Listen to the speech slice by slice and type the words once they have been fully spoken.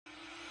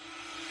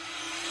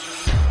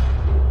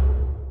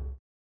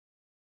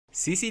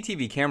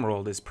CCTV Camera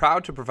World is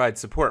proud to provide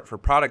support for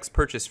products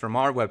purchased from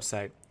our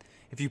website.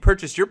 If you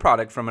purchased your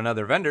product from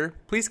another vendor,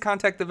 please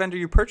contact the vendor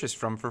you purchased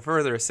from for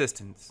further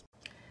assistance.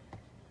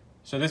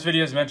 So this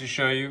video is meant to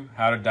show you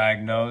how to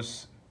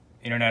diagnose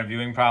internet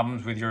viewing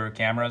problems with your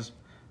cameras.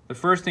 The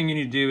first thing you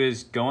need to do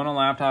is go on a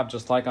laptop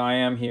just like I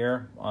am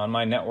here on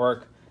my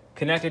network,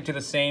 connected to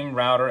the same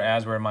router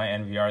as where my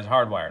NVR is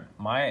hardwired.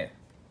 My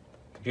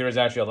computer is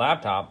actually a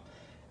laptop,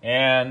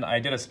 and I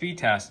did a speed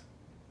test.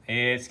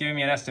 It's giving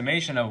me an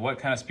estimation of what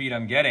kind of speed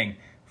I'm getting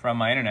from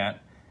my internet,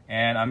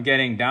 and I'm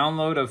getting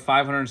download of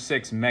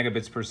 506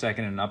 megabits per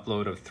second and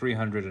upload of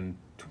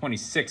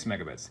 326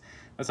 megabits.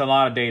 That's a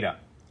lot of data.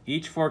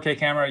 Each 4K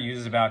camera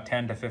uses about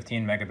 10 to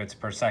 15 megabits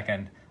per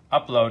second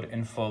upload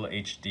in full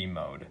HD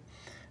mode.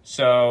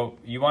 So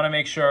you want to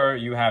make sure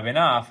you have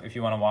enough if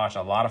you want to watch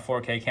a lot of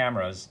 4K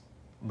cameras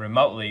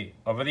remotely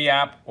over the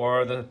app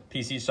or the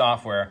PC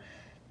software,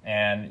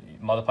 and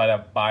multiply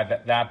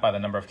that by the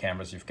number of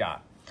cameras you've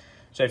got.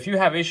 So if you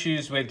have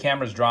issues with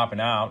cameras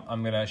dropping out,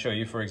 I'm going to show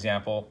you, for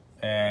example,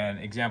 an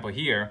example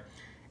here,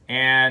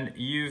 and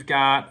you've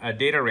got a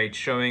data rate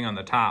showing on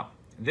the top.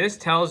 This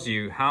tells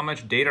you how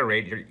much data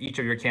rate each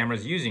of your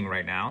cameras is using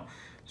right now.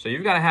 So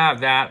you've got to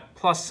have that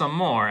plus some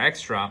more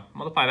extra,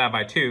 multiply that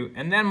by 2,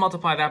 and then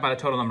multiply that by the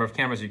total number of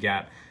cameras you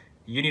get.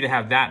 You need to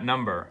have that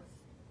number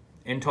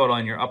in total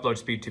in your upload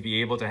speed to be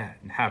able to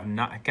have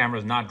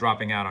cameras not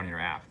dropping out on your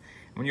app.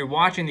 When you're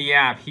watching the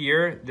app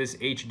here, this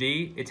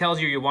HD, it tells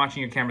you you're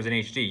watching your cameras in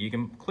HD. You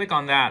can click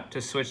on that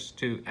to switch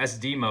to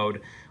SD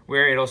mode,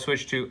 where it'll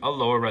switch to a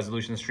lower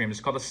resolution stream. It's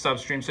called a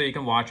substream, so you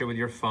can watch it with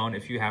your phone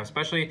if you have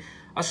especially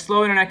a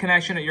slow internet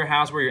connection at your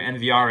house where your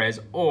NVR is,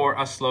 or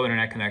a slow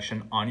internet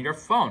connection on your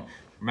phone.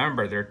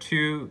 Remember, there are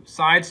two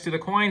sides to the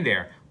coin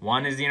there.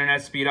 One is the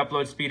internet speed,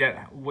 upload speed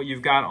at what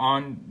you've got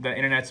on the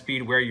internet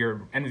speed where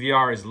your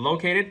NVR is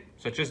located,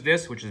 such as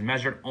this, which is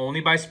measured only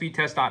by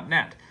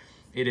speedtest.net.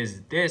 It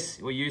is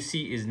this, what you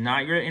see is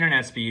not your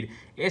internet speed,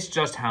 it's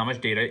just how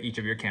much data each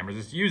of your cameras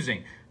is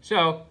using.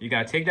 So you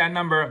gotta take that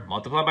number,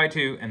 multiply by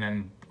 2, and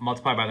then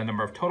multiply by the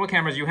number of total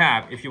cameras you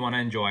have if you wanna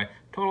enjoy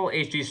total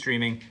HD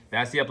streaming.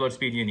 That's the upload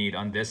speed you need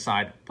on this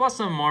side, plus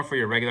some more for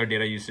your regular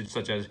data usage,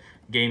 such as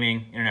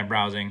gaming, internet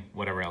browsing,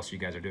 whatever else you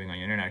guys are doing on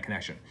your internet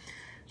connection.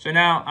 So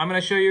now I'm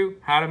gonna show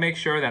you how to make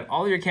sure that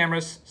all of your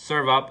cameras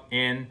serve up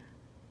in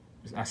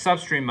a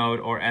substream mode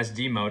or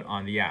SD mode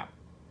on the app.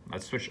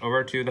 Let's switch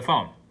over to the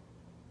phone.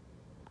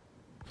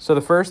 So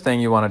the first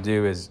thing you want to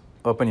do is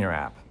open your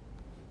app.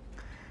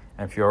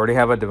 And if you already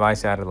have a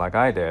device added like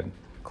I did,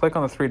 click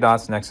on the 3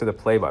 dots next to the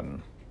play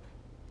button.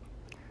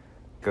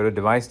 Go to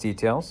device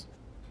details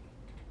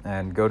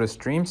and go to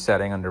stream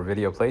setting under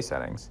video play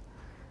settings,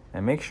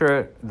 and make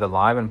sure the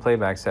live and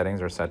playback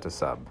settings are set to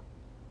sub.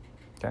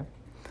 Okay.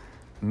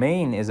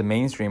 Main is a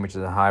mainstream, which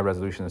is a high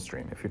resolution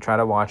stream. If you try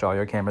to watch all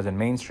your cameras in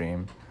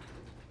mainstream,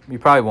 you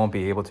probably won't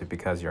be able to,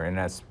 because your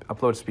internet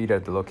upload speed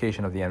at the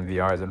location of the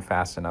NVR isn't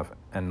fast enough,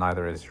 and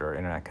neither is your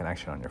internet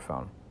connection on your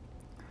phone.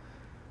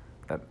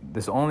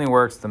 This only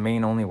works, the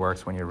main only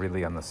works when you're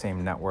really on the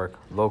same network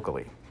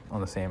locally,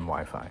 on the same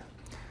Wi-Fi.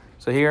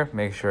 So here,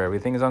 make sure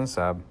everything is on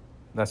sub.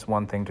 That's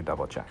one thing to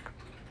double check.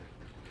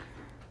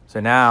 So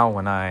now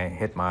when I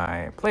hit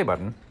my play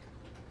button,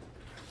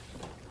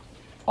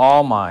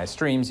 all my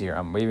streams here,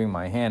 I'm waving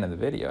my hand in the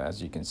video,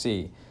 as you can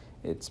see,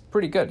 it's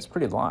pretty good, it's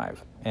pretty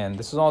live. And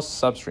this is all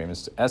substream,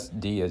 it's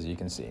SD, as you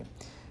can see.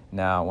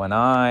 Now when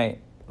I,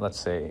 let's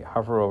say,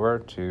 hover over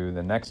to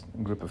the next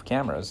group of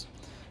cameras,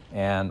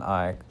 and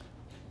I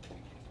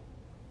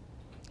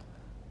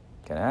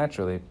can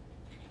actually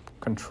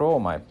control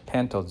my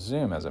pan tilt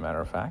zoom, as a matter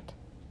of fact.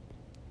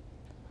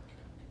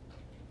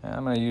 And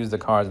I'm going to use the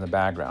cards in the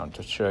background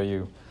to show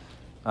you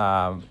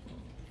how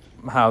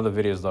the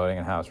video is loading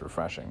and how it's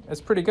refreshing.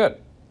 It's pretty good,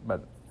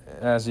 but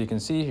as you can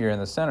see here in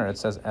the center, it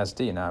says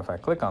SD. Now if I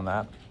click on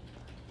that,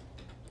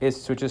 it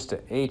switches to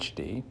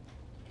HD.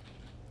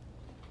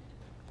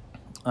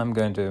 I'm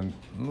going to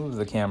move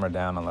the camera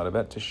down a little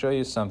bit to show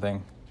you something.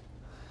 You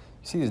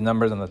see these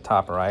numbers on the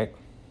top right,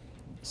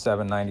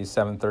 790,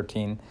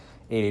 713,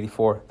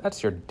 884.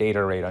 That's your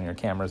data rate on your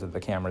cameras that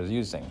the camera is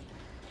using.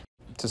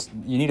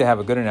 You need to have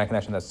a good internet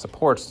connection that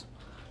supports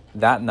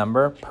that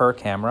number per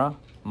camera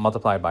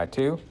multiplied by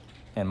 2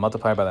 and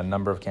multiplied by the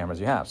number of cameras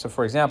you have. So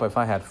for example, if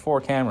I had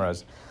 4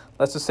 cameras,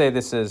 let's just say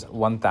this is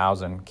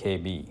 1000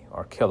 KB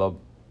or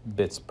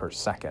kilobits per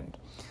second.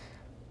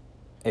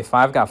 If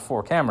I've got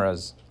 4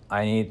 cameras,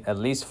 I need at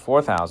least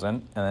 4000,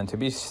 and then to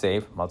be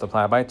safe,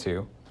 multiply by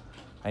 2.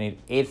 I need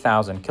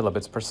 8000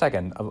 kilobits per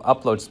second of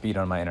upload speed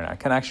on my internet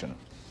connection.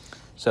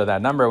 So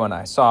that number, when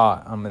I saw,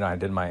 when I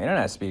did my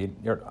internet speed,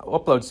 your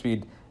upload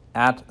speed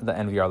at the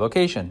NVR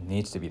location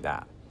needs to be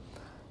that.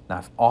 Now,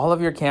 if all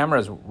of your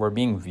cameras were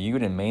being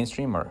viewed in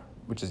mainstream, or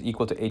which is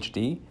equal to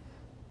HD,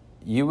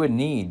 you would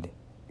need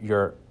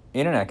your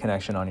internet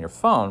connection on your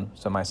phone.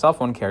 So my cell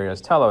phone carrier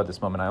is Tello at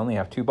this moment. I only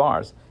have 2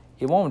 bars.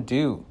 It won't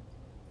do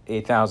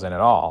 8000 at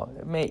all.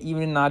 It may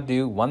even not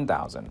do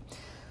 1000.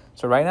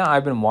 So right now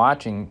I've been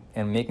watching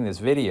and making this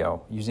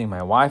video using my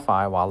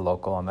Wi-Fi while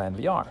local on the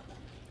NVR.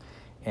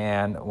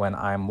 And when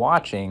I'm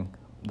watching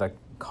the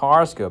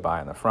cars go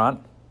by in the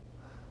front,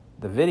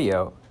 the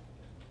video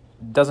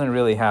doesn't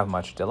really have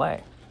much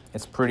delay.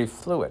 It's pretty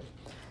fluid.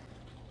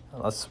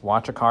 Let's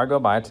watch a car go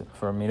by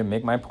for me to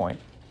make my point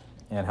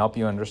and help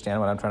you understand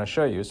what I'm trying to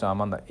show you. So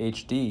I'm on the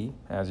HD,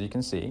 as you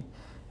can see,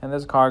 and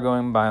there's a car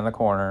going by in the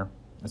corner.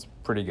 It's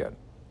pretty good.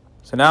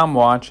 So now I'm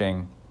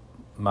watching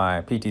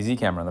my PTZ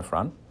camera in the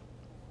front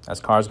as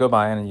cars go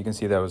by, and you can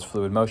see there was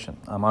fluid motion.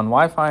 I'm on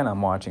Wi-Fi and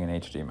I'm watching in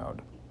HD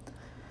mode.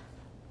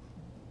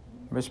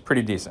 It's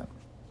pretty decent.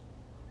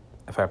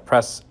 If I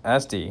press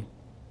SD,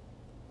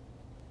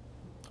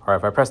 or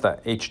if I press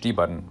that HD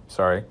button,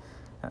 sorry,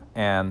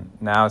 and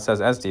now it says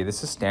SD,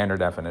 this is standard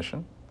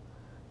definition.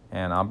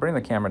 And I'll bring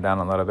the camera down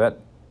a little bit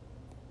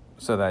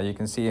so that you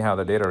can see how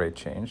the data rate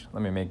changed.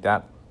 Let me make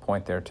that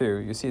point there too.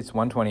 You see it's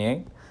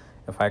 128.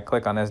 If I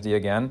click on SD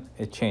again,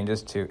 it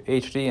changes to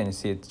HD, and you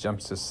see it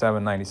jumps to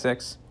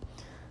 796.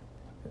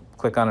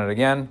 Click on it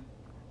again.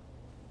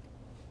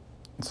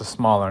 It's a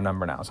smaller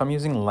number now. So I'm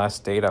using less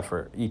data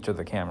for each of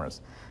the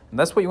cameras. And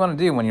that's what you want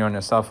to do when you're on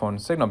your cell phone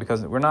signal,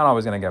 because we're not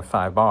always going to get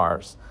 5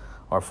 bars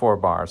or 4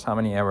 bars, how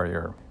many ever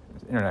your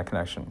internet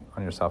connection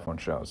on your cell phone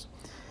shows.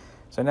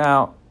 So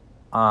now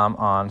I'm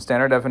on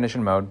standard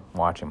definition mode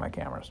watching my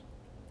cameras.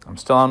 I'm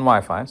still on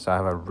Wi-Fi, so I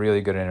have a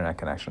really good internet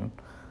connection.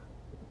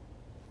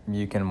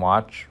 You can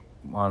watch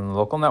on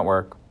local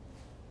network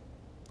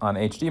on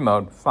HD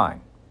mode,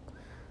 fine.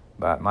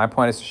 But my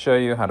point is to show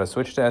you how to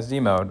switch to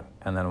SD mode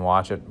and then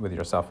watch it with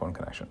your cell phone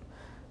connection.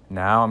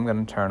 Now I'm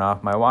going to turn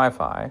off my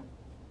Wi-Fi,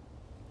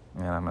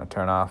 and I'm going to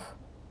turn off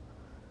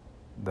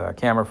the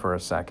camera for a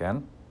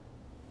second,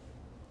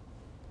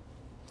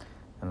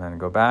 and then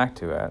go back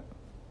to it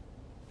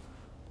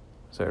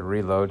so it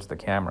reloads the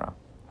camera.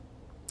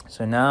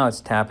 So now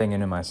it's tapping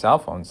into my cell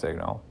phone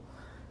signal,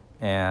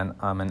 and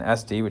I'm in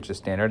SD, which is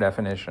standard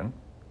definition.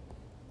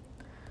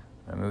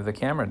 I move the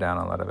camera down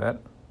a little bit.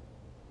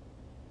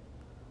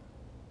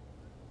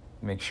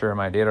 Make sure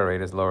my data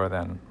rate is lower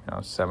than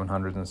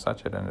 700 and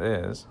such, and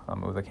it is. I'll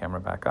move the camera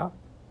back up.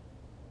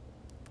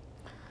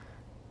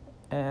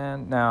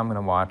 And now I'm going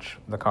to watch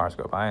the cars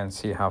go by and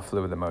see how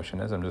fluid the motion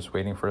is. I'm just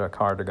waiting for a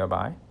car to go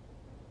by.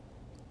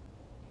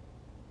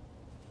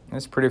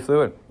 It's pretty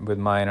fluid with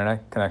my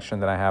internet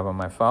connection that I have on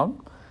my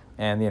phone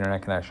and the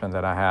internet connection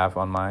that I have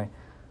on my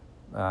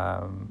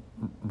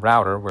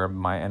router where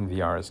my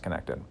NVR is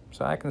connected.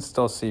 So I can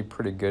still see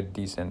pretty good,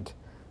 decent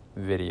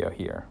video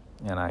here.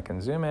 And I can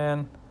zoom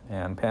in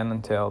and pan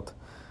and tilt.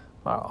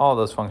 All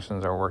those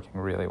functions are working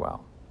really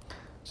well.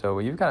 So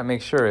what you've got to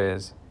make sure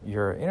is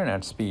your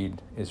internet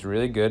speed is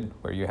really good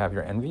where you have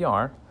your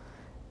NVR.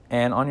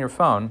 And on your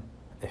phone,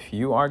 if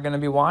you are going to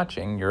be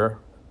watching your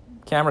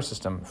camera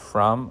system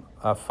from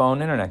a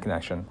phone internet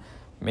connection,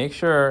 make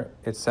sure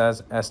it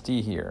says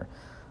SD here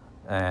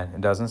and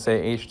it doesn't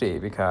say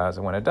HD, because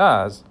when it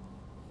does,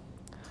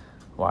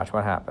 watch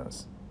what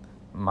happens.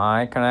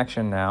 My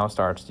connection now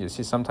starts, you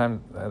see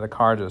sometimes the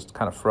car just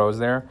kind of froze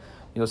there.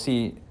 You'll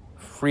see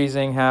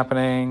freezing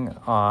happening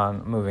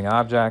on moving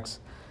objects,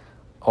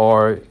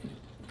 or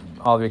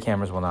all of your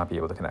cameras will not be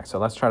able to connect. So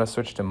let's try to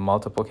switch to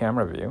multiple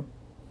camera view.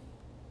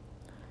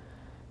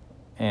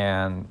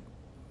 And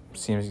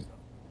seems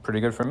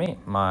pretty good for me.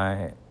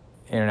 My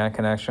internet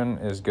connection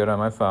is good on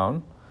my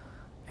phone,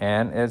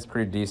 and it's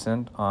pretty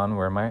decent on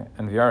where my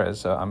NVR is,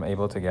 so I'm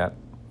able to get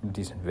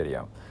decent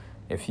video.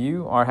 If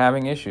you are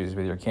having issues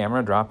with your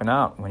camera dropping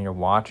out when you're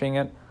watching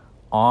it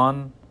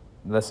on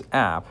this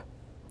app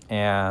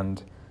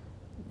and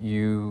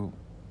you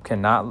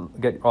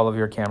cannot get all of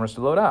your cameras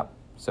to load up,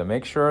 so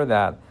make sure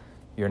that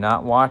you're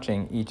not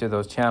watching each of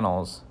those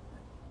channels.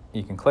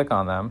 You can click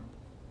on them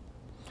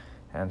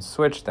and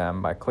switch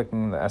them by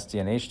clicking the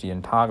SD and HD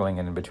and toggling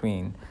it in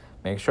between.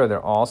 Make sure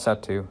they're all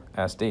set to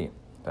SD.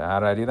 So how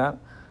do I do that?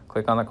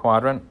 Click on the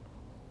quadrant,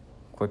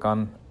 click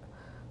on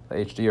the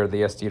HD or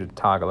the SD to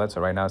toggle it.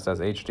 So right now it says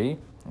HD,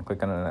 and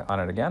click on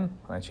it again,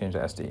 and I change to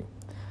SD.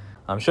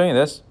 I'm showing you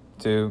this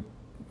to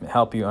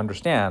help you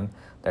understand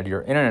that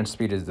your internet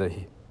speed is the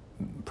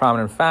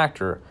prominent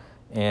factor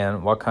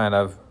in what kind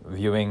of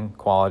viewing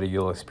quality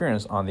you'll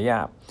experience on the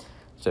app.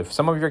 So if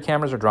some of your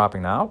cameras are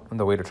dropping out,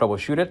 the way to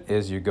troubleshoot it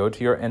is you go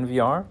to your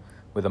NVR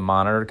with a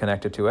monitor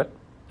connected to it,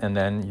 and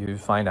then you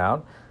find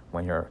out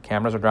when your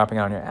cameras are dropping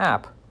out on your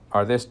app,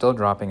 are they still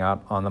dropping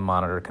out on the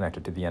monitor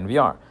connected to the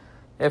NVR?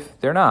 If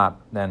they're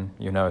not, then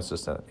you know it's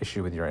just an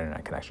issue with your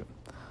internet connection.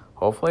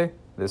 Hopefully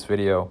this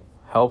video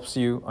helps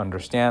you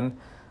understand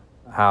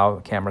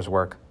how cameras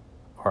work,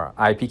 or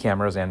IP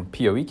cameras and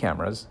PoE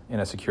cameras in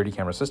a security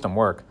camera system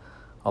work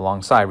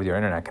alongside with your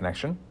internet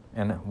connection,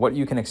 and what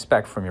you can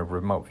expect from your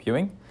remote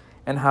viewing,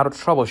 and how to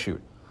troubleshoot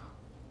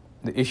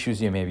the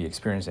issues you may be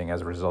experiencing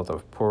as a result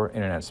of poor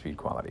internet speed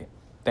quality.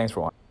 Thanks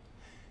for watching.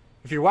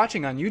 If you're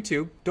watching on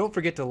YouTube, don't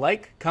forget to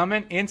like,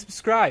 comment, and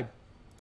subscribe.